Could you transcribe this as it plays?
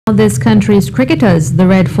This country's cricketers, the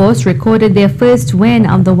Red Force, recorded their first win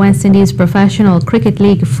of the West Indies Professional Cricket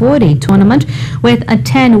League 4-day tournament with a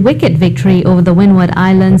 10-wicket victory over the Windward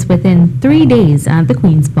Islands within 3 days at the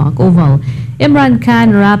Queen's Park Oval. Imran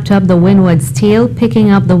Khan wrapped up the Windward's tale,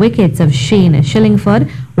 picking up the wickets of Shane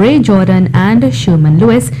Shillingford, Ray Jordan and Sherman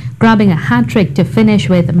Lewis, grabbing a hat-trick to finish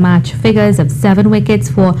with match figures of 7 wickets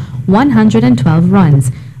for 112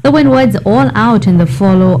 runs. The Windwards all out in the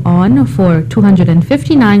follow-on for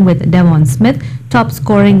 259 with Devon Smith top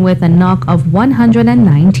scoring with a knock of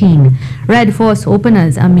 119. Red Force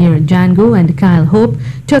openers Amir Jangu and Kyle Hope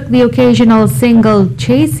took the occasional single,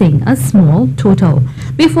 chasing a small total,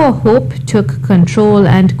 before Hope took control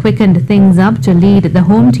and quickened things up to lead the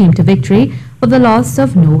home team to victory for the loss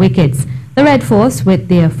of no wickets. The Red Force with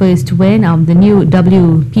their first win of the new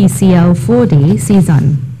WPCL 4-day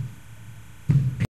season.